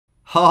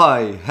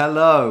Hi,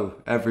 hello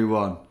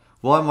everyone.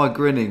 Why am I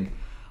grinning?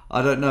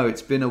 I don't know,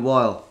 it's been a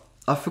while.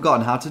 I've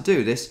forgotten how to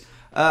do this.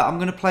 I'm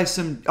going to play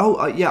some...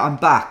 yeah, I'm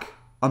back.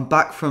 I'm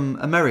back from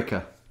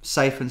America,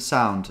 safe and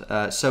sound.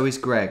 So is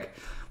Greg.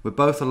 We're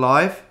both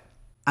alive.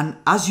 And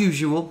as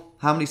usual,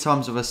 how many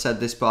times have I said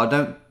this, but I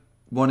don't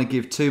want to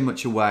give too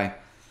much away.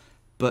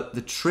 But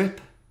the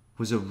trip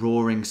was a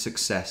roaring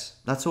success.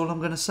 That's all I'm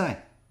going to say.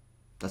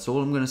 That's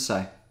all I'm going to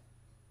say.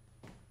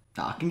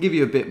 I can give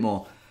you a bit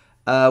more.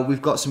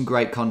 We've got some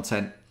great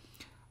content.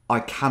 I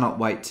cannot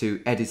wait to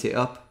edit it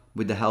up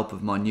with the help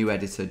of my new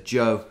editor,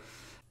 Joe,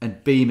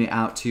 and beam it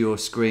out to your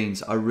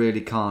screens. I really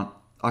can't.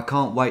 I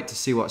can't wait to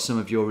see what some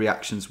of your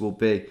reactions will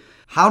be.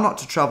 How Not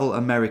to Travel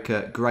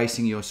America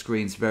gracing your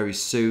screens very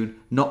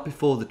soon. Not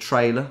before the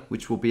trailer,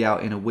 which will be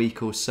out in a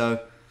week or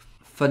so.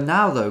 For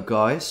now though,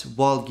 guys,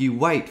 while you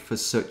wait for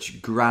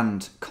such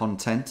grand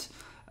content,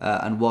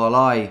 and while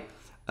I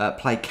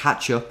play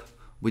catch up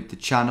with the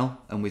channel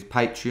and with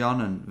Patreon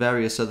and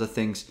various other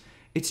things,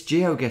 it's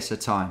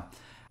GeoGuessr time.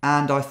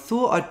 And I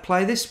thought I'd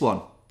play this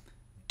one.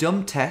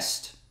 Dumb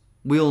Test.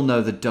 We all know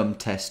the Dumb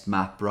Test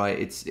map, right?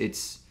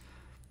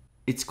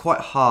 It's quite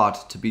hard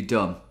to be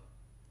dumb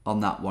on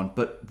that one.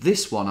 But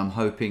this one, I'm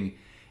hoping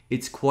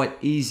it's quite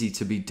easy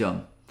to be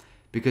dumb,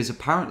 because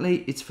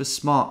apparently it's for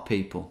smart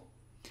people.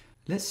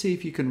 Let's see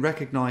if you can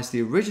recognize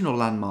the original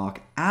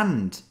landmark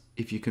and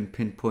if you can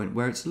pinpoint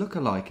where its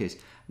lookalike is.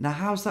 Now,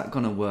 how's that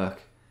gonna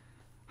work?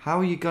 How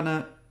are you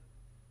gonna...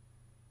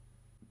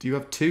 Do you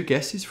have 2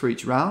 guesses for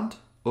each round?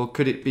 Or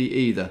could it be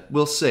either?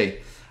 We'll see.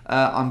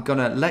 I'm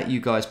gonna let you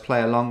guys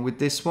play along with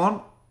this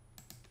one.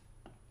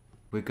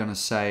 We're gonna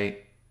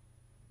say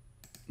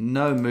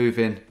no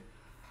moving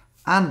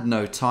and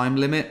no time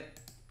limit.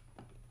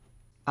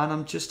 And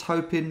I'm just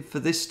hoping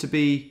for this to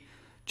be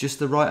just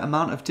the right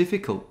amount of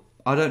difficult.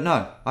 I don't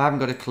know. I haven't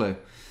got a clue.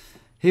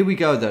 Here we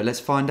go though.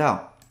 Let's find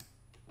out.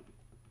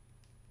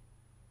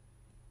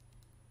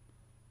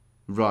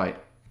 Right.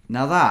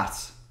 Now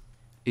that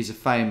is a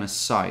famous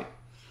sight.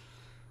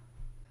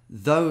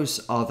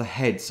 Those are the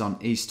heads on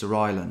Easter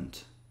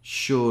Island.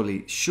 Surely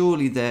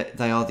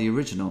they are the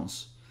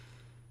originals.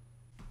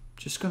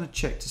 Just going to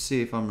check to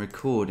see if I'm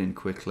recording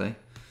quickly.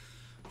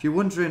 If you're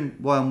wondering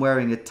why I'm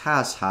wearing a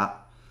Taz hat,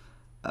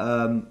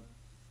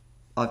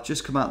 I've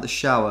just come out the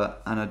shower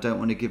and I don't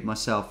want to give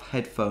myself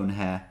headphone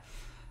hair.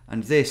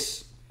 And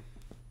this,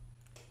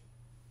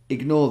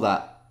 ignore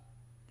that.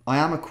 I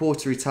am a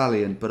quarter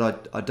Italian,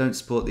 but I don't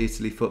support the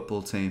Italy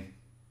football team.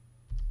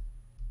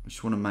 I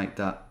just want to make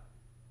that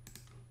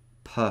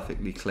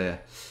perfectly clear.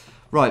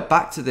 Right,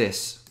 back to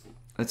this.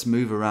 Let's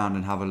move around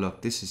and have a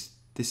look. This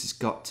has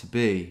got to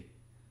be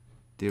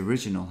the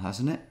original,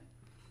 hasn't it?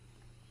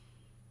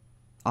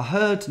 I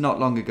heard not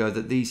long ago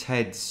that these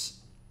heads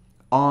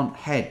aren't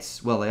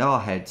heads. Well, they are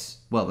heads.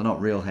 Well, they're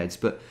not real heads,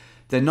 but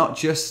they're not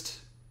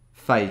just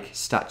fake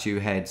statue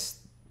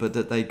heads, but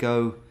that they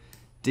go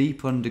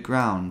deep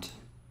underground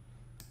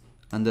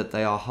and that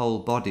they are whole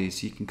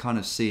bodies. You can kind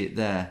of see it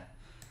there.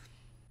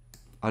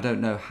 I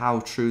don't know how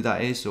true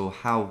that is or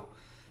how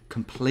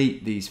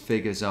complete these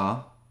figures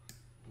are,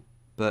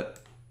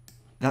 but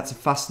that's a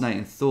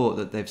fascinating thought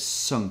that they've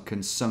sunk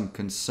and sunk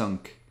and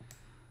sunk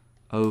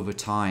over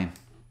time.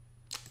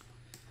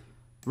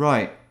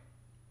 Right.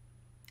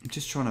 I'm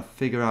just trying to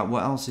figure out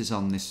what else is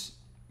on this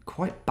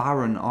quite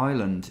barren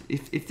island.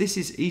 If this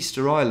is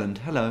Easter Island,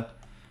 hello.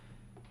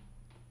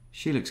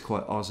 She looks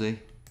quite Aussie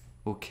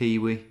or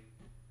Kiwi,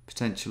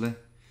 potentially.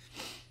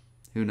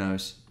 Who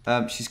knows?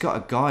 She's got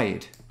a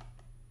guide.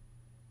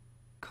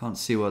 Can't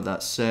see what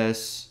that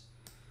says.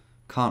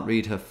 Can't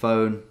read her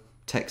phone,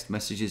 text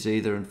messages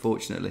either,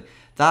 unfortunately.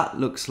 That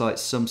looks like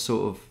some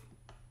sort of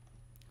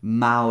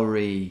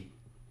Maori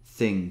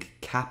thing.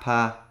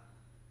 Kappa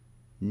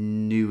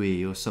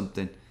Nui or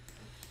something.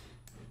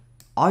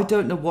 I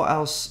don't know what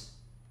else.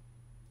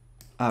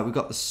 We've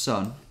got the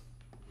sun.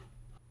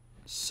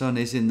 Sun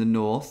is in the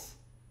north.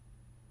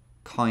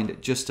 Kind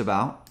of, just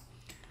about.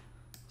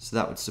 So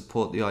that would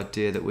support the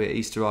idea that we're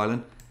Easter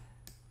Island.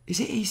 Is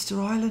it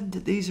Easter Island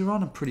that these are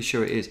on? I'm pretty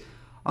sure it is.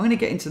 I'm going to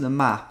get into the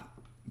map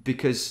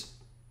because,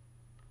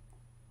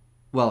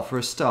 well, for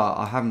a start,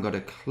 I haven't got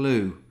a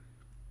clue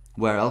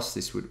where else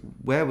this would...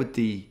 Where would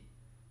the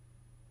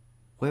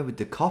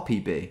copy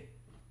be?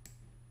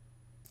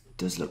 It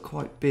does look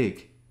quite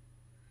big.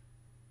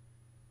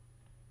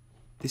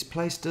 This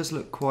place does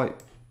look quite...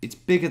 It's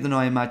bigger than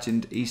I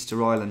imagined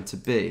Easter Island to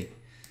be.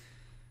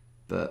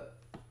 But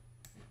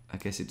I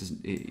guess it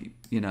doesn't...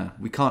 you know,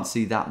 we can't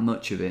see that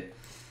much of it.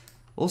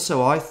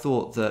 Also, I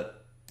thought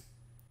that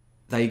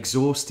they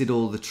exhausted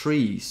all the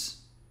trees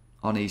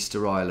on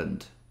Easter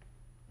Island,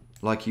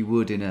 like you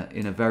would in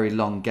a very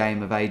long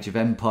game of Age of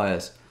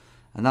Empires.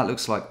 And that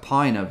looks like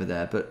pine over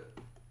there, but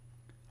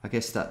I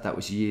guess that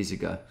was years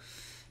ago.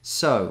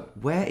 So,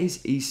 where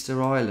is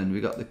Easter Island?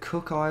 We've got the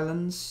Cook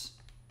Islands.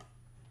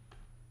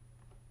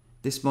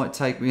 This might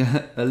take me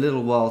a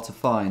little while to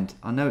find.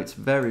 I know it's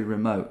very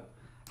remote.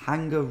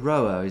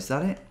 Hangaroa, is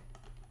that it?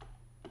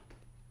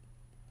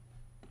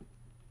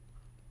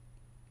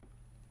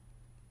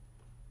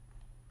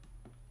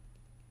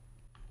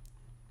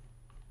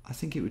 I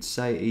think it would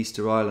say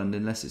Easter Island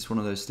unless it's one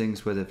of those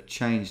things where they've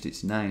changed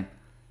its name.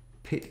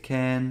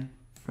 Pitcairn,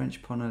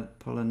 French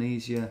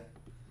Polynesia,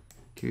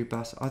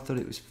 Kiribati. I thought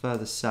it was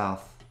further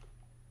south.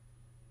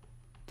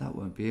 That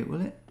won't be it,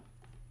 will it?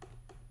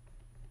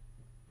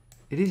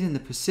 It is in the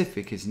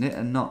Pacific, isn't it?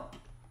 And not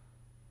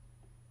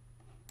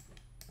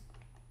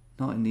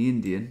in the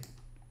Indian.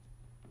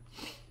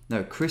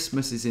 No,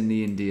 Christmas is in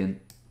the Indian.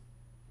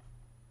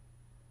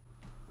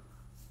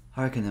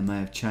 I reckon they may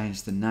have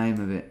changed the name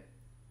of it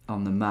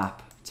on the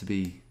map to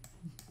be,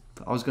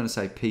 I was going to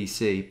say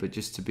PC, but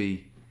just to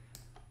be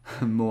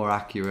more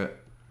accurate.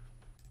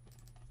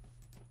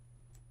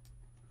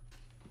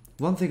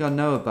 One thing I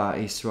know about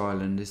Easter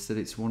Island is that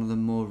it's one of the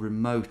more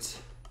remote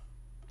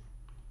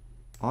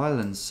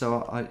islands,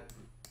 so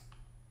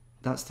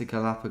that's the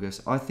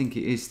Galapagos. I think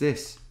it is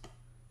this,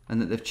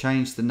 and that they've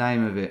changed the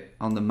name of it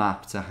on the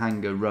map to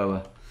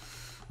Hangaroa,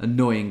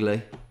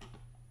 annoyingly.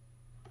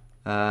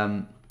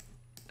 And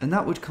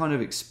that would kind of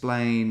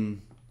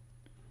explain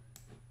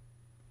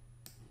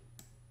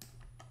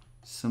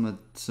some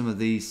of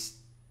these,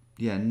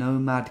 yeah,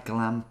 nomad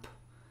glamp.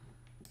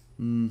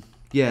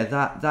 Yeah,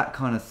 that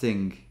kind of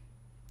thing.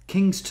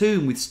 King's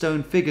Tomb with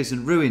stone figures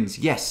and ruins.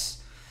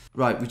 Yes.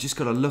 Right, we've just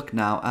got to look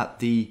now at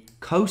the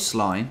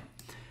coastline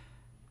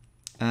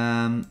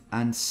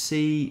and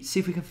see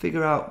if we can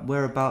figure out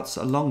whereabouts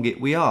along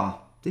it we are.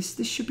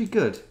 This should be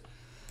good.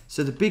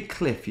 So the big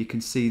cliff you can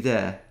see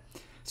there.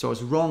 So I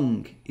was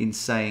wrong in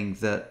saying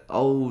that,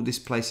 oh, this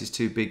place is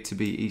too big to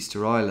be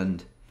Easter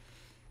Island,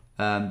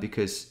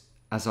 because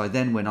as I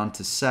then went on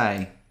to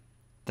say,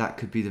 that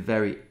could be the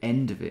very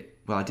end of it.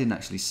 Well, I didn't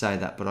actually say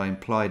that, but I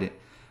implied it.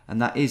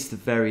 And that is the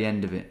very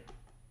end of it.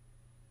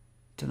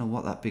 Don't know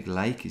what that big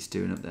lake is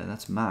doing up there.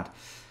 That's mad.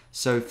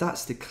 So if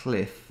that's the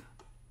cliff,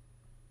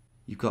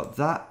 you've got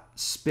that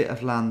spit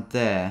of land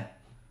there,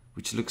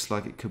 which looks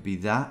like it could be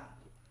that.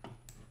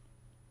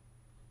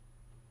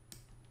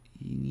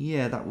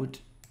 Yeah, that would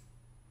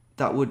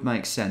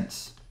make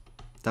sense.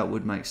 That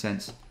would make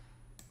sense.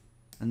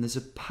 And there's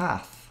a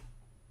path.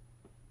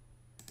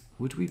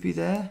 Would we be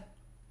there?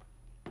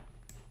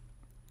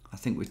 I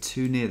think we're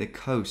too near the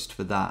coast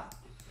for that.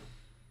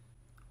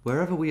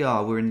 Wherever we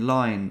are, we're in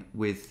line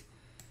with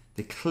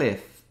the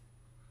cliff.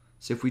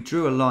 So if we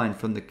drew a line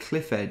from the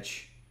cliff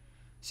edge,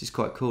 this is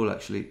quite cool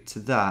actually, to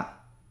that.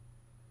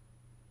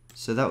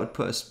 So that would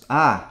put us,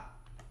 that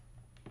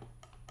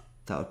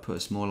would put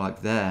us more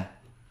like there.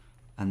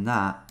 And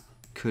that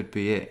could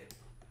be it.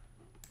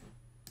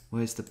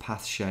 Where's the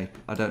path shape?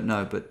 I don't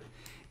know, but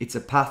it's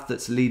a path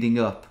that's leading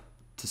up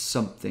to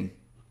something.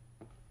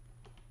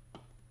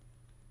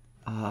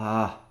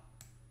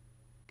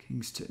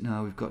 Kingston.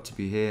 No, we've got to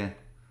be here.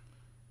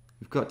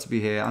 We've got to be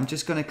here. I'm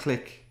just going to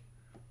click.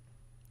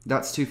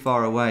 That's too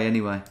far away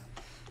anyway.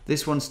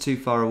 This one's too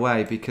far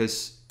away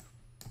because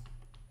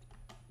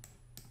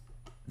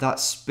that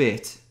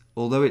spit,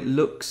 although it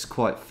looks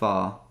quite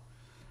far,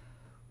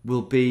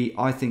 will be,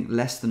 I think,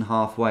 less than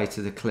halfway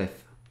to the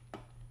cliff.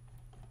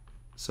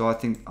 So I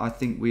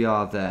think we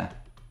are there.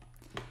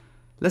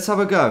 Let's have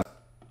a go.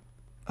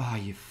 Oh,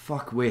 you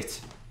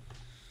fuckwit.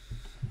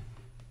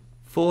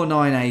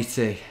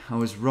 4980. I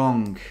was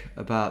wrong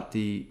about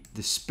the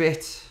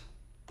spit.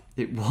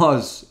 It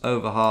was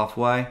over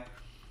halfway.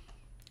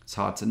 It's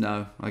hard to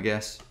know, I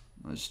guess.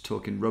 I was just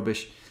talking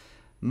rubbish.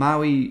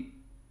 Maui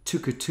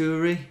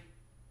Tukaturi.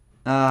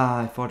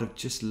 If I'd have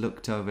just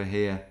looked over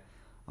here.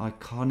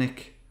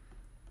 Iconic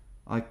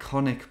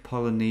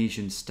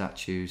Polynesian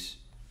statues.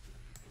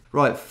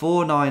 Right,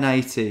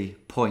 4980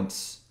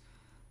 points.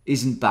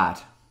 Isn't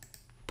bad.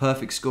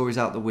 Perfect score is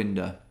out the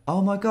window.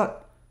 Oh my god.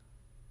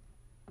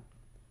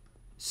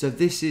 So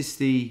this is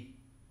the...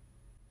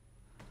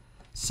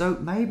 So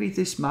maybe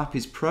this map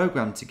is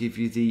programmed to give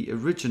you the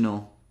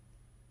original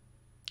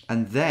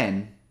and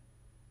then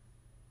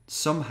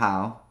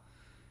somehow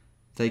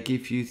they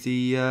give you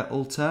the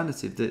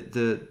alternative,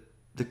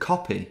 the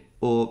copy,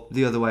 or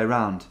the other way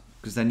around,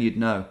 because then you'd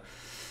know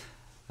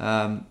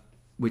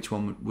which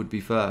one would be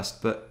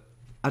first. But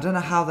I don't know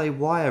how they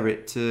wire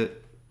it to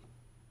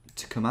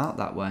come out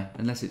that way,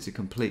 unless it's a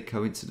complete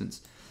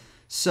coincidence.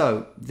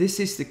 So this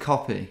is the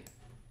copy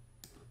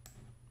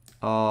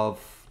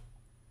of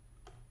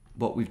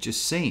what we've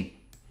just seen,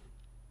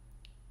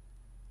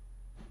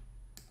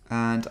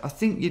 and I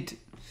think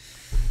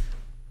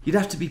you'd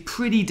have to be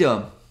pretty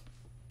dumb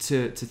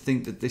to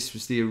think that this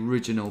was the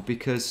original,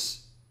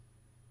 because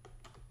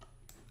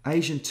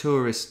Asian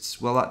tourists,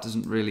 well, that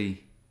doesn't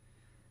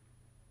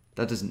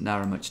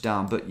narrow much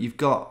down, but you've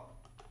got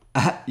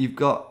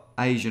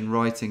Asian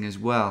writing as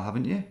well,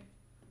 haven't you?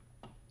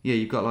 Yeah,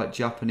 you've got like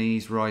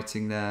Japanese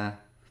writing there.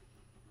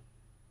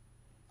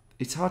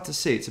 It's hard to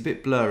see, it's a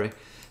bit blurry.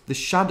 The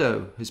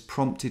shadow has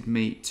prompted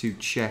me to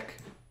check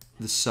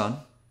the sun,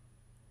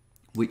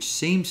 which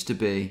is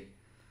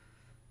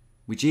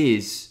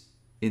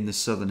in the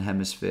southern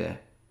hemisphere.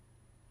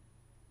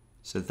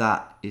 So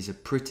that is a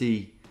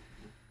pretty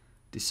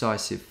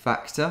decisive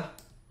factor.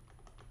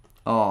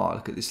 Oh,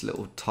 look at this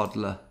little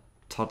toddler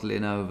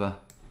toddling over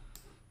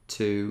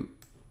to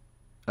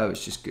Oh,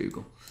 it's just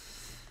Google.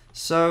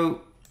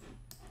 So,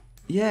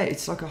 yeah,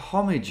 it's like a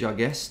homage, I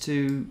guess,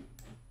 to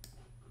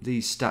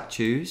these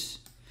statues.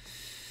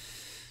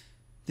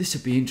 This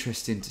would be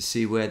interesting to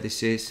see where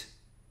this is.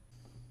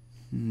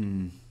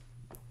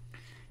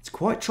 It's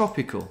quite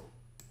tropical,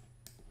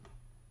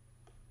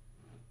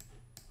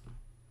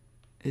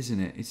 isn't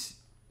it? It's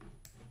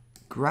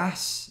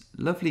grass,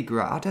 lovely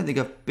grass. I don't think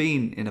I've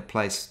been in a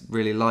place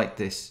really like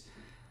this.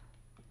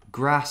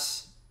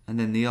 Grass and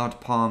then the odd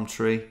palm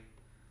tree.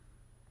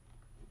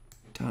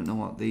 Don't know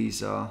what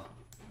these are.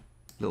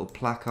 Little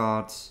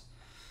placards.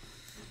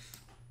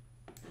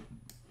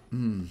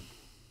 And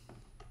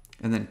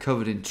then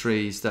covered in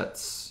trees.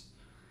 That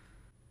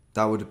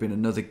would have been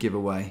another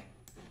giveaway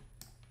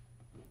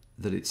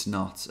that it's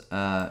not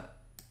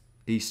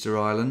Easter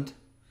Island.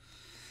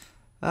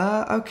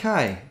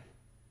 Okay.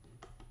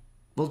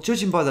 Well,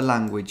 judging by the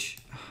language,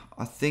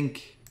 I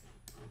think...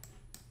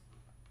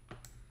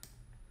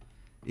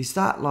 Is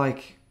that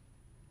like...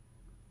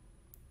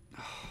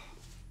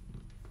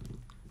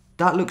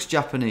 That looks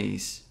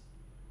Japanese.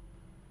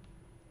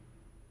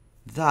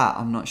 That,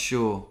 I'm not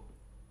sure.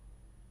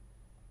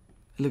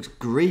 It looks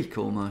Greek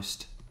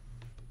almost.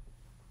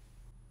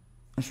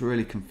 That's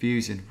really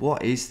confusing.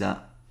 What is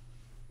that?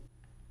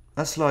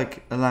 That's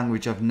like a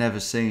language I've never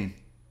seen.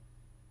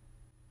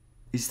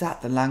 Is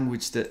that the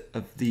language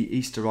of the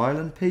Easter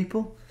Island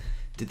people?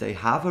 Did they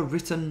have a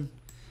written,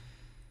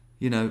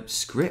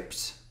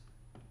 script?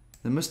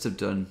 They must have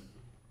done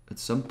at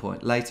some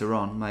point. Later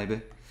on,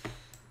 maybe.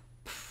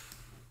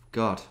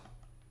 God.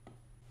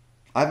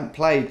 I haven't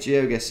played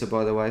GeoGuessr,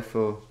 by the way,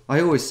 I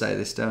always say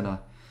this, don't I?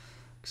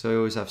 Because I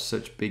always have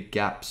such big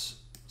gaps,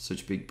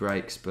 such big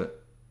breaks,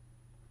 but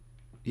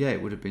yeah,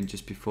 it would have been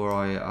just before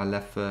I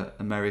left for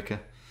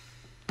America.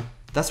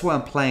 That's why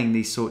I'm playing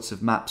these sorts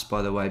of maps,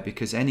 by the way,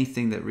 because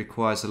anything that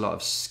requires a lot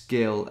of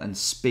skill and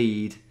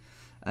speed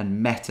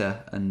and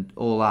meta and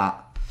all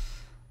that,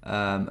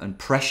 and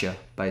pressure,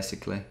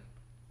 basically,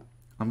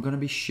 I'm going to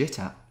be shit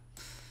at.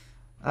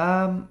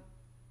 Well,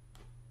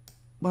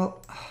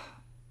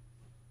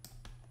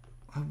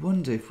 I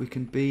wonder if we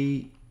can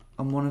be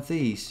on one of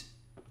these,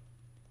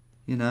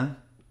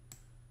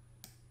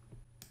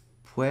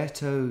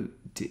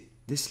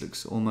 This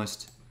looks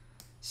almost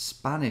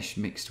Spanish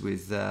mixed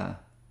with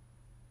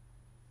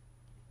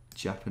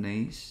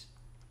Japanese.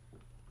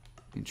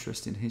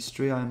 Interesting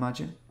history, I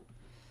imagine.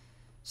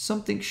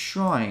 Something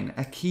shrine,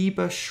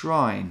 Akiba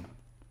Shrine.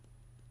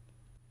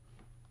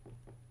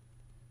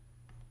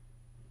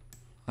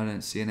 I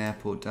don't see an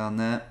airport down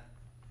there.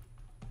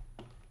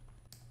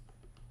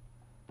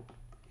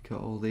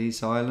 Got all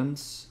these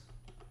islands.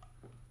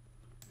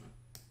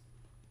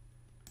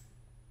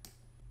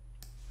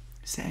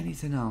 Is there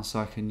anything else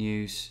I can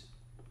use?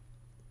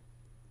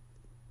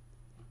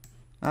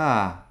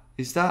 Ah,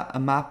 is that a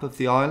map of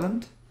the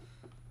island?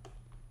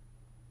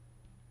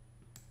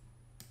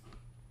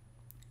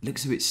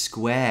 Looks a bit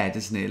square,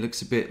 doesn't it? It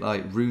looks a bit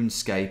like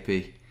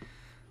RuneScapey.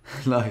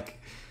 Like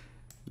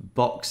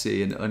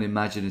boxy and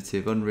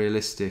unimaginative,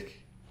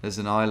 unrealistic as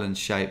an island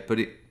shape, but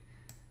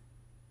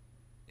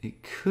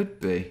it could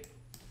be.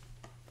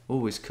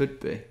 Always could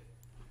be.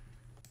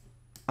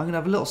 I'm going to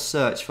have a little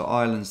search for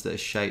islands that are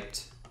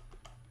shaped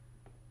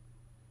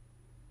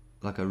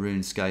like a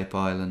RuneScape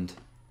island.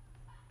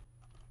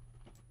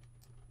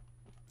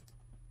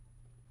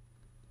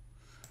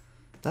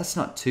 That's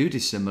not too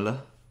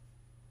dissimilar.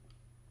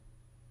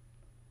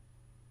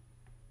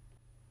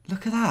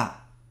 Look at that.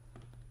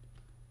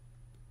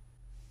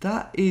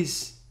 That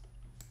is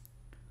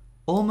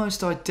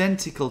almost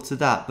identical to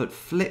that, but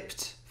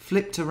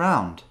flipped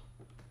around.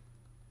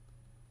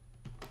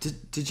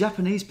 Do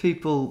Japanese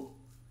people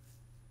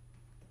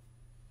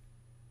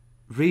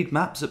read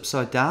maps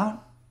upside down?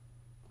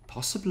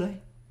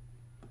 Possibly.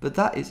 But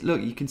that is,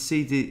 look, you can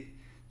see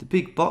the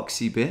big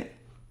boxy bit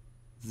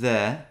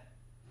there.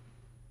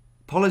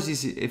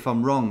 Apologies if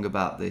I'm wrong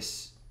about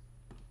this.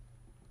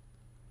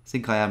 I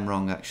think I am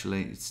wrong,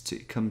 actually.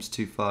 It comes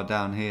too far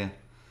down here.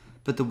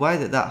 But the way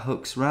that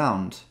hooks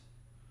round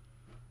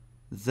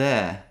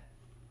there,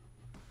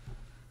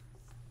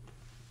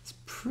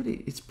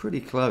 it's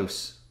pretty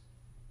close.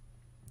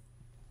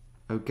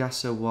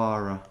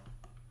 Ogasawara.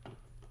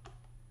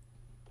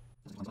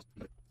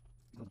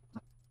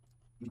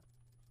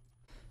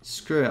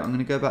 Screw it, I'm going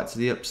to go back to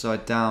the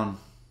upside down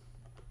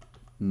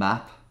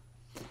map.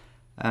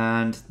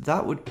 And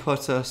that would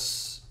put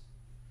us,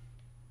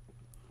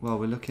 well,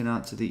 we're looking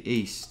out to the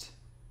east.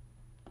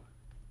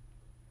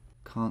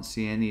 Can't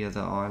see any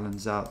other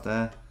islands out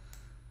there.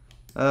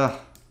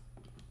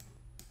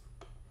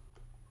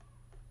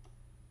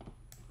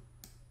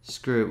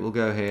 Screw it, we'll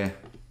go here.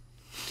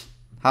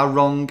 How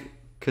wrong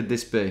could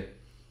this be?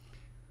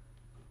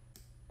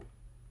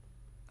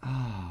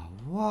 Ah,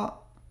 what?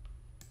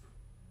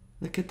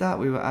 Look at that,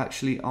 we were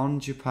actually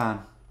on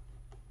Japan.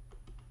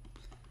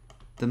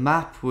 The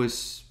map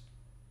was,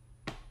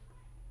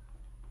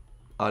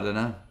 I don't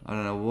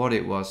know what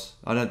it was.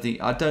 I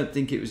don't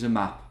think it was a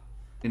map,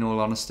 in all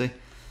honesty.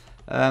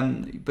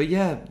 But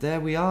yeah, there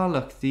we are,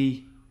 look,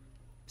 the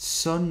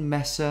Sun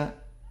Mesa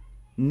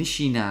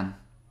Nishinan.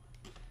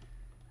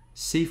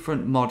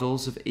 Seafront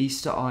models of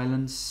Easter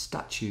Island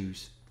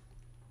statues.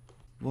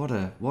 What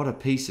a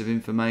piece of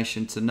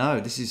information to know.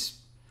 This is,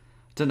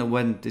 I don't know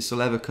when this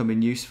will ever come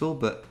in useful,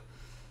 but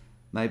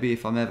maybe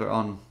if I'm ever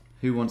on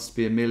Who Wants to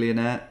Be a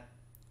Millionaire,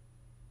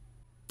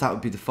 that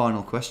would be the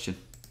final question.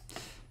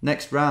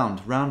 Next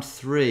round, round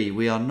 3.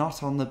 We are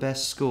not on the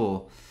best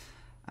score,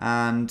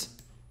 and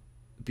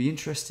it'd be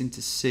interesting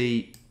to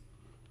see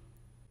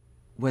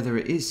whether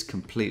it is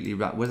completely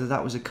right, whether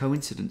that was a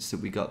coincidence that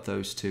we got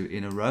those 2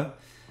 in a row.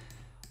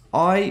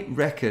 I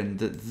reckon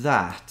that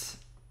that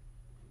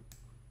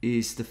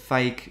is the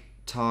fake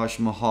Taj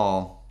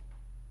Mahal,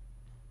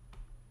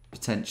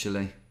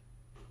 potentially.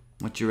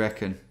 What do you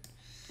reckon?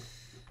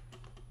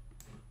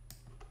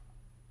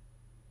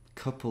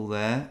 Couple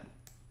there.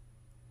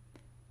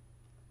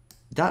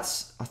 I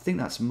think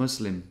that's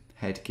Muslim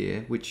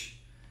headgear, which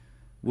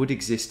would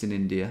exist in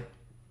India,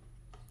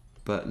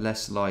 but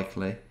less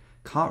likely.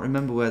 Can't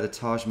remember where the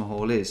Taj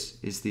Mahal is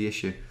the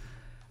issue.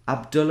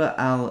 Abdullah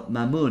Al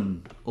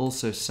Mamun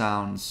also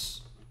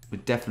sounds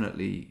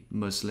definitely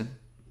Muslim.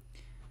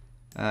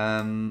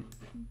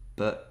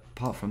 But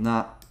apart from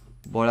that,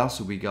 what else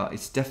have we got?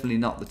 It's definitely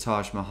not the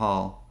Taj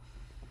Mahal.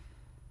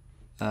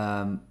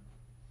 The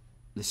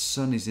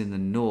sun is in the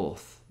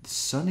north. The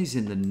sun is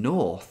in the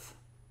north.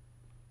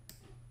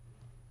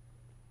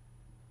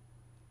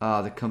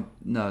 Ah,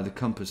 no, the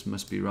compass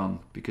must be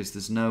wrong, because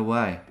there's no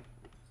way.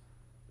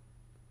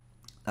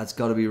 That's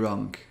got to be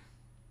wrong.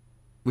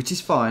 Which is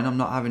fine, I'm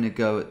not having a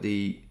go at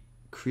the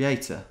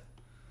creator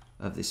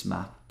of this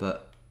map,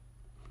 but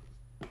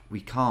we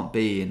can't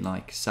be in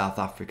like South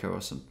Africa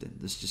or something.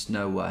 There's just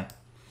no way.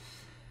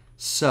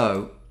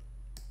 So,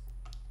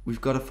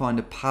 we've got to find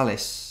a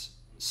palace.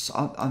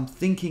 So I'm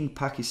thinking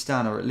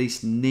Pakistan, or at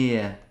least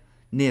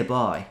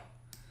nearby.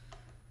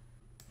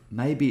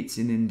 Maybe it's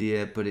in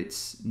India, but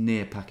it's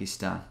near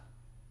Pakistan.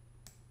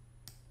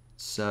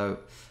 So,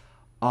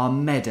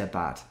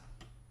 Ahmedabad.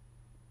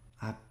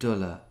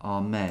 Abdullah,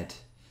 Ahmed.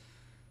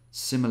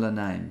 Similar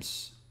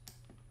names.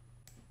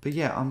 But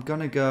yeah, I'm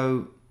gonna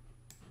go,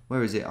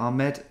 where is it?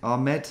 Ahmed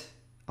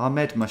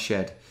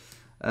Mashed.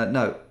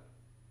 No.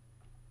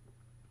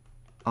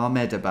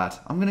 Ahmedabad.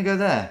 I'm gonna go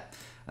there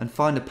and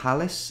find a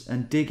palace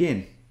and dig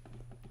in.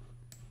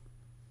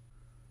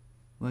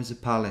 Where's a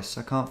palace?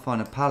 I can't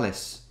find a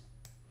palace.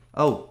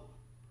 Oh.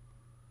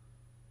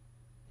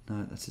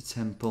 No, that's a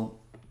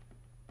temple.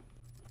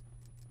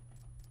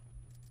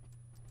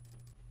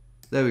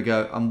 There we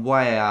go. I'm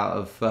way out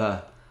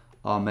of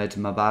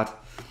Ahmedabad.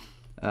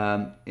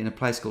 In a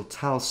place called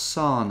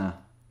Talsana.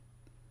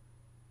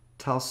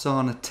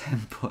 Talsana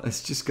Temple.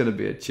 It's just going to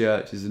be a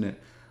church, isn't it?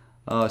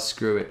 Oh,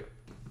 screw it.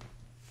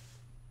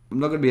 I'm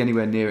not going to be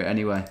anywhere near it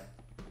anyway.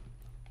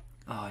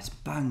 Oh, it's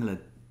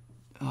Bangladesh.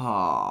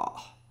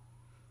 Oh,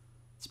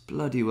 it's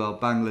bloody well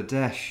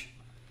Bangladesh.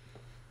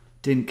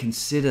 Didn't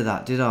consider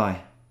that, did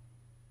I?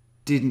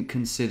 Didn't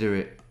consider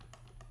it.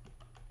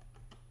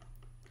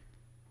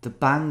 The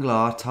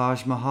Bangla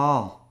Taj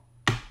Mahal.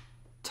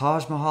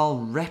 Taj Mahal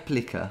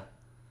replica.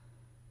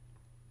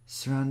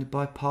 Surrounded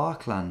by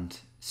parkland.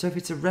 So if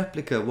it's a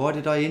replica, why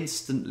did I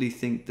instantly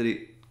think that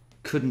it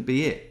couldn't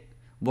be it?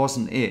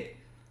 Wasn't it?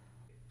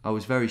 I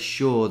was very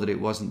sure that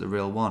it wasn't the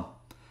real one.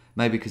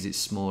 Maybe because it's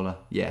smaller.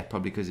 Yeah,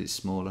 probably because it's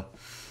smaller.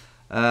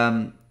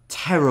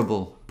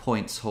 Terrible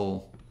points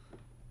haul.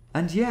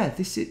 And yeah,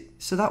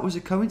 so that was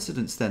a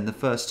coincidence then, the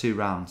first 2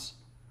 rounds.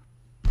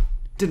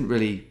 Didn't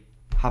really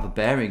have a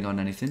bearing on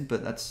anything,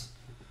 but that's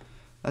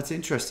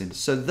interesting.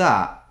 So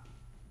that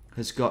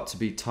has got to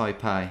be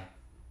Taipei.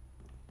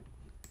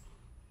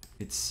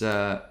 It's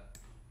that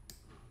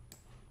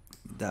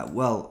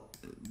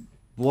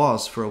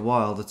was for a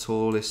while the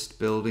tallest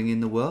building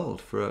in the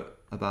world for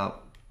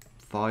about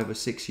 5 or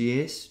 6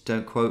 years.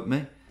 Don't quote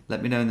me.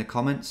 Let me know in the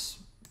comments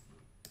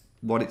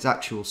what its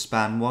actual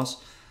span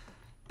was.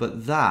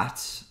 But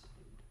that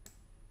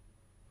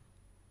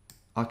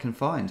I can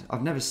find.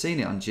 I've never seen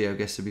it on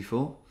GeoGuessr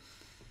before.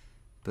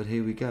 But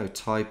here we go,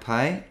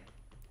 Taipei.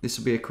 This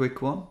will be a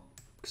quick one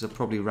because I've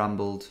probably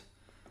rambled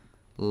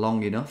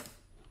long enough.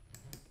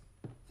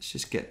 Let's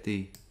just get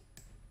that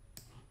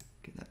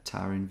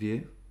tower in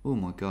view. Oh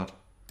my god,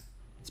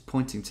 it's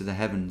pointing to the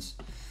heavens.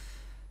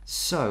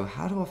 So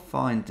how do I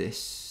find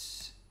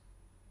this?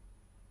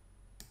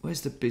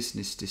 Where's the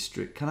business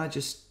district? Can I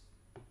just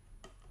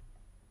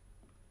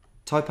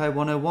Taipei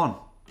 101?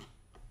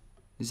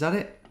 Is that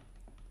it?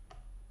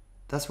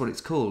 That's what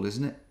it's called,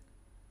 isn't it?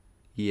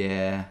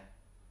 Yeah.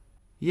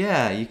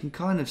 Yeah, you can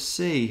kind of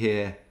see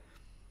here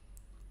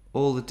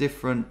all the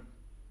different,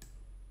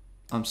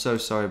 I'm so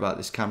sorry about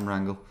this camera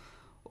angle,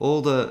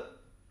 all the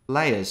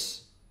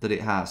layers that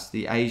it has,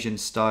 the Asian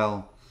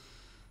style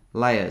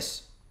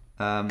layers.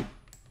 And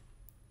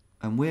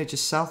we're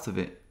just south of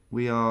it.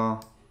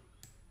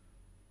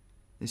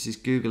 This is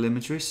Google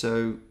imagery,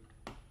 so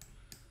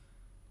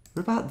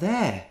we're about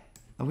there.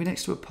 Are we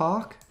next to a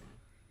park?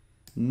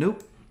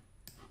 Nope.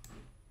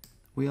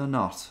 We are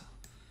not.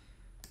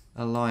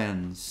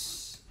 Alliance.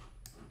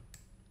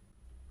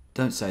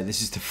 Don't say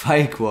this is the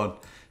fake one.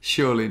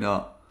 Surely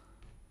not.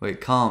 Well,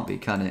 it can't be,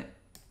 can it?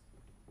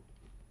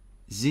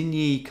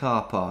 Xinyi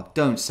Car Park.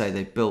 Don't say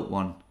they built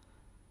one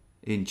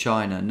in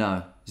China.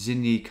 No.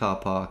 Xinyi Car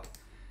Park.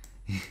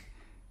 Can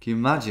you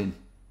imagine?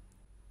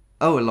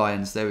 Oh,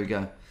 Lions. There we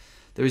go.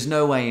 There is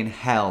no way in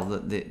hell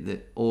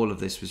that all of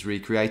this was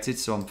recreated,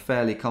 so I'm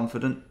fairly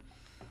confident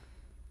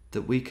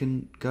that we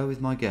can go with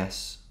my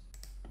guess.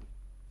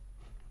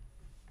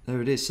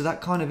 There it is. So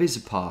that kind of is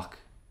a park.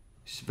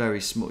 It's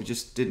very small. It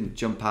just didn't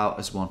jump out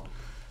as one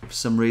for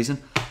some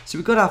reason. So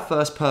we got our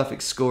first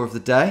perfect score of the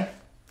day.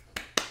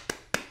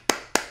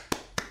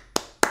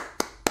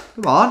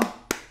 Come on.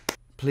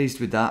 Pleased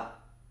with that.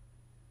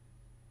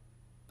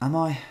 Am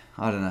I?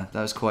 I don't know.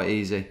 That was quite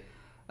easy.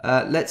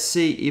 Let's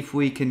see if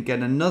we can get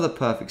another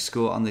perfect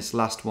score on this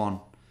last one.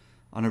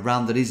 On a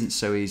round that isn't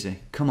so easy.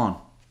 Come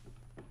on.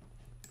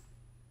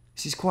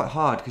 This is quite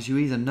hard because you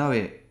either know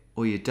it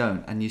or you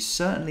don't. And you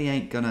certainly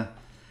ain't gonna...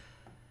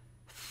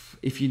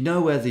 If you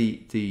know where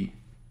the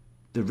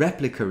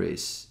replica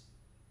is,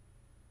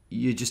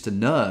 you're just a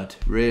nerd,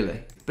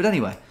 really. But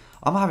anyway,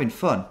 I'm having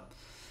fun.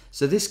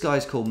 So this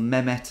guy's called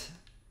Mehmet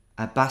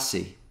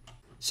Abbasi.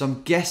 So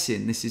I'm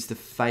guessing this is the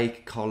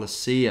fake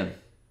Colosseum.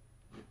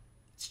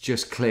 It's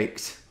just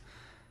clicked.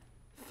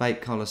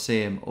 Fake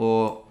Colosseum,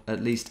 or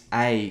at least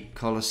a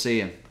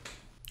Colosseum.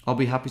 I'll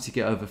be happy to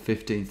get over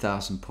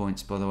 15,000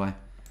 points, by the way.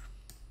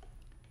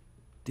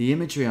 The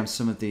imagery on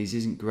some of these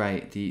isn't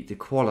great, the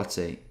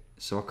quality.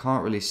 So I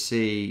can't really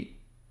see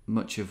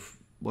much of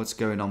what's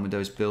going on with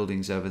those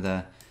buildings over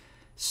there.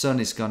 Sun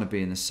is going to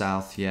be in the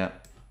south, yeah.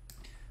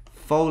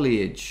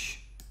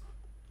 Foliage.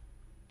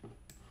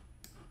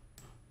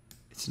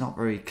 It's not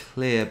very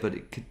clear, but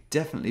it could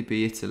definitely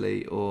be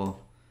Italy, or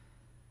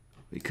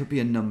it could be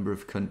a number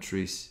of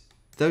countries.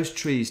 Those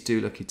trees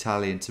do look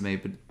Italian to me,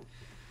 but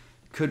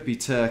it could be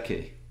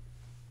Turkey,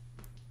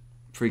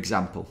 for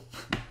example.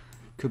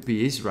 Could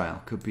be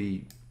Israel, could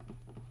be...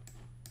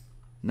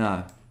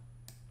 No.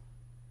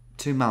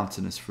 Too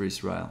mountainous for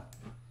Israel.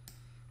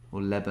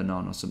 Or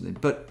Lebanon or something.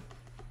 But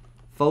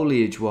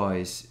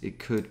foliage-wise, it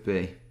could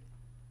be.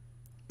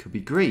 Could be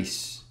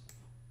Greece.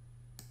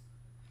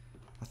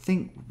 I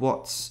think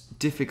what's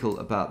difficult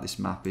about this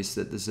map is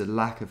that there's a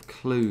lack of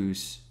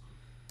clues.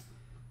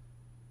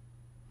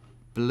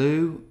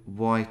 Blue,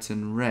 white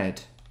and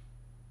red.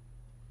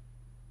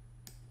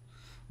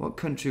 What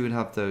country would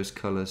have those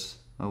colours,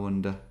 I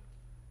wonder?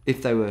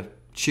 If they were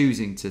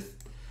choosing to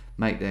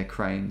make their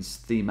cranes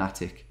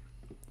thematic.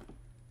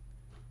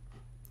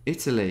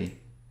 Italy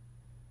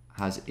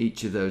has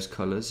each of those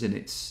colours in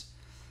its...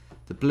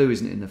 The blue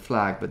isn't in the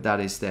flag, but that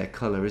is their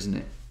colour, isn't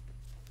it?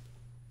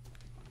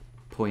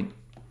 Point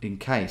in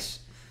case.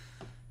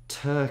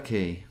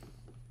 Turkey,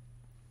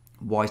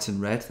 white and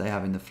red they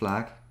have in the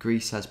flag.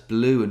 Greece has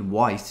blue and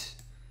white,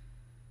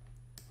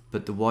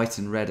 but the white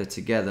and red are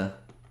together.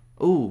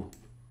 Ooh,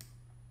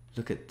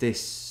 look at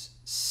this.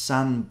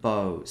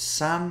 Sanbo.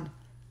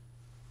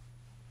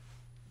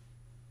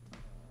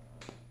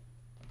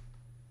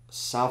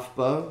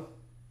 Savbo.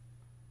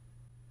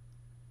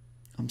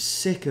 I'm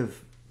sick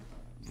of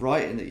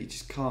writing that you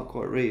just can't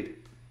quite read.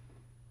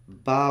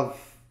 Bavbo.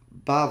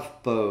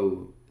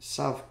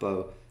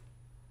 Savbo.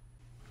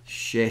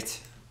 Shit.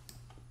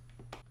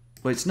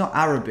 Well, it's not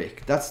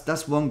Arabic.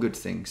 That's one good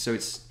thing. So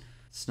it's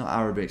not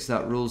Arabic. So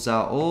that rules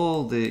out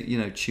all the, you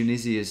know,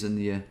 Tunisias and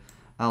the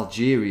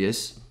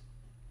Algerias,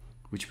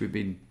 which we've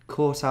been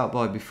caught out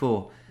by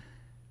before.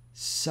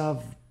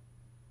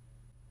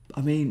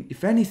 I mean,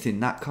 if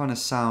anything, that kind of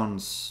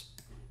sounds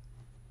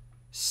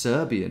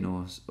Serbian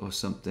or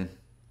something.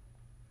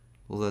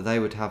 Although they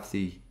would have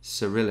the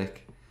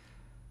Cyrillic.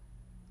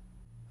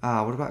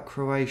 What about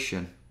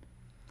Croatian?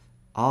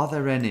 Are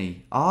there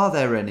any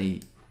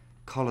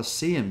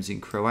Colosseums in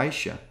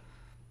Croatia?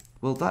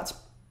 Well, that's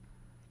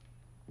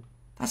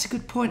a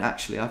good point,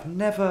 actually. I've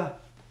never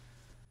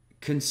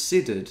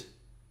considered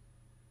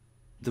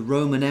the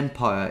Roman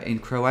Empire in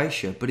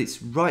Croatia, but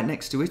it's right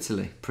next to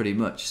Italy, pretty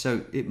much.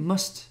 So it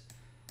must...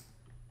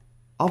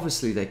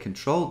 Obviously, they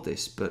controlled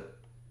this, but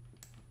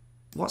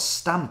what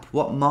stamp,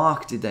 what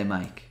mark did they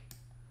make?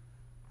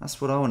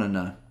 That's what I want to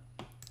know.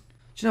 Do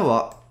you know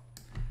what?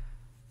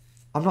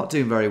 I'm not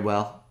doing very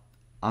well.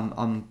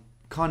 I'm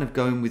kind of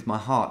going with my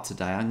heart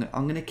today. I'm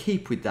going to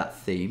keep with that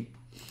theme.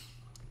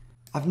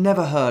 I've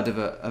never heard of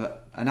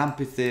an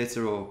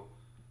amphitheatre or...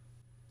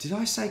 Did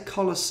I say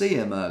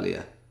Colosseum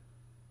earlier?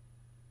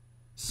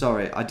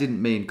 Sorry, I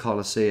didn't mean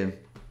Colosseum.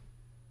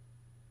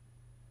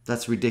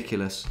 That's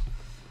ridiculous.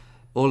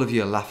 All of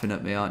you are laughing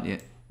at me, aren't you?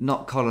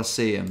 Not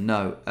Colosseum,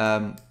 no.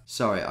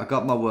 Sorry, I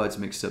got my words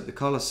mixed up. The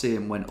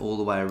Colosseum went all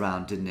the way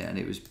around, didn't it? And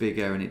it was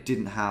bigger and it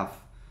didn't have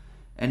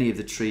any of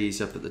the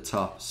trees up at the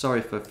top.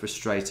 Sorry for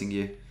frustrating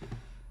you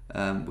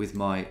with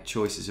my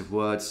choices of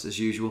words, as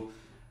usual.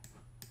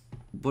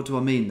 What do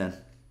I mean then?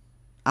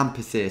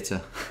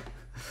 Amphitheatre.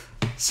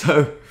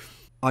 So,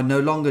 I no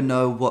longer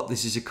know what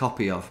this is a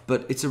copy of,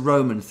 but it's a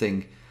Roman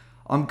thing.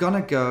 I'm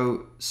gonna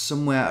go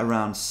somewhere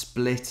around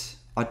Split.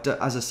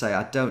 As I say,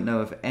 I don't know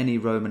of any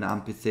Roman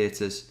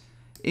amphitheatres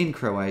in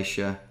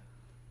Croatia,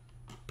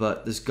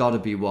 but there's got to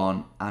be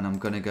one, and I'm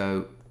going to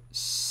go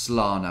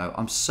Slano.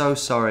 I'm so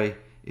sorry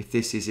if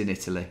this is in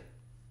Italy.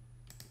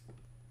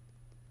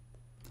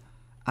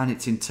 And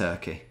it's in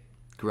Turkey.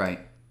 Great.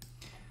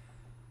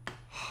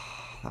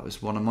 That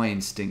was one of my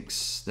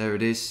instincts. There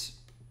it is.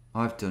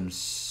 I've done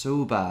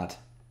so bad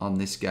on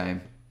this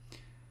game.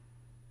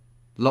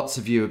 Lots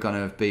of you are going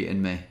to have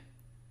beaten me.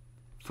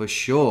 For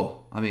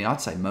sure. I mean, I'd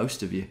say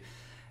most of you.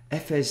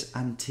 Efes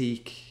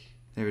Antique.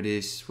 There it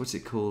is. What's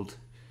it called?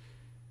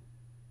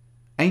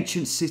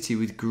 Ancient city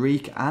with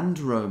Greek and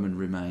Roman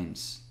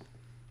remains.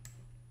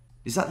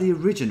 Is that the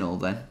original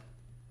then?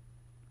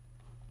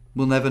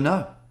 We'll never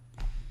know.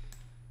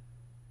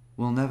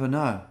 We'll never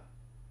know.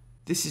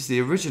 This is the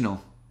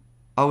original.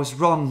 I was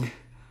wrong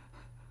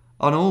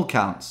on all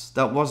counts.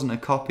 That wasn't a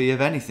copy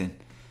of anything.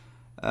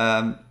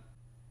 So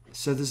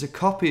there's a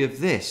copy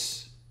of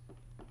this.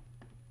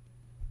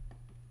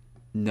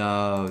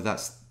 No,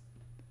 that's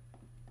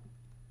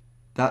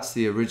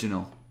the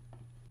original.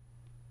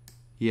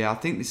 Yeah, I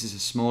think this is a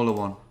smaller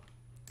one.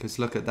 Because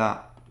look at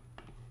that.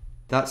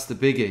 That's the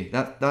biggie.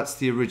 That's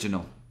the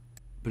original.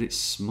 But it's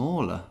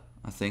smaller,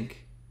 I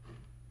think.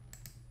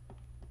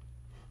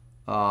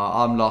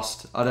 I'm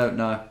lost. I don't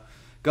know.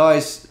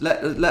 Guys,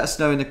 let us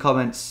know in the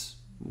comments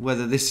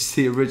whether this is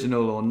the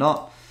original or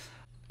not.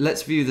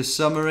 Let's view the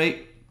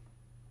summary.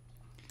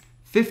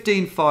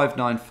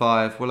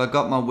 15,595. Well, I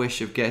got my wish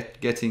of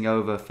getting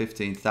over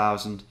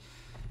 15,000.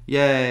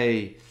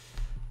 Yay.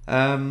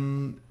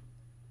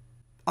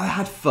 I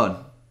had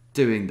fun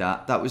doing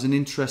that. That was an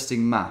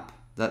interesting map.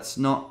 That's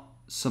not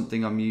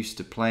something I'm used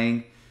to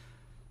playing.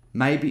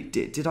 Maybe,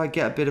 did I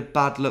get a bit of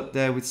bad luck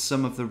there with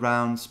some of the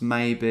rounds?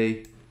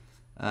 Maybe.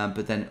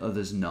 But then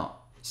others not.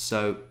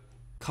 So,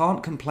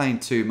 can't complain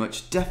too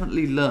much.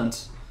 Definitely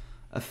learnt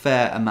a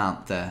fair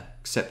amount there,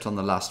 except on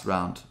the last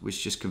round,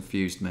 which just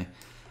confused me.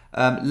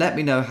 Let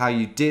me know how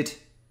you did.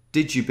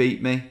 Did you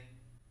beat me?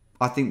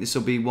 I think this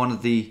will be one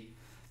of the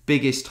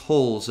biggest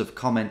hauls of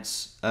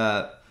comments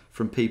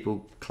from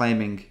people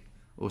claiming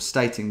or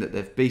stating that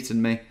they've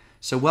beaten me.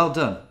 So well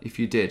done if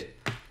you did.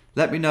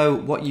 Let me know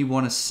what you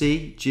want to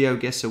see,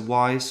 GeoGuessr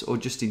wise, or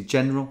just in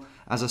general.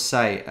 As I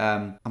say,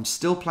 I'm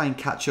still playing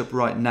catch up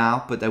right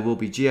now, but there will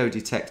be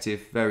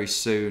GeoDetective very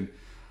soon.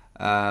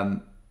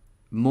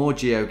 More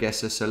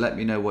GeoGuessr, so let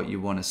me know what you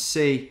want to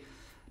see.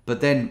 But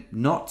then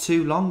not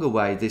too long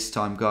away this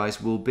time, guys,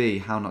 will be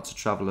How Not to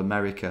Travel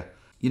America.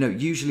 You know,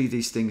 usually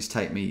these things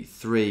take me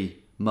 3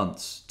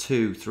 months,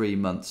 2-3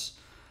 months.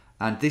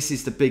 And this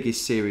is the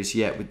biggest series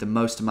yet with the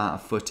most amount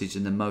of footage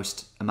and the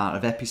most amount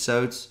of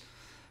episodes.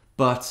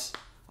 But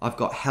I've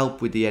got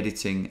help with the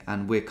editing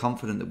and we're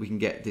confident that we can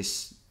get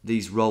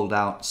these rolled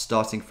out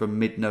starting from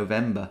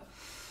mid-November,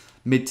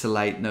 mid to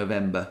late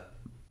November.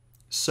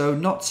 So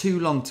not too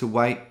long to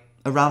wait,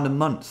 around a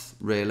month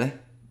really.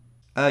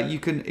 You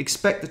can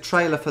expect the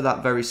trailer for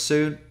that very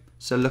soon,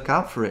 so look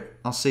out for it.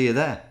 I'll see you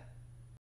there.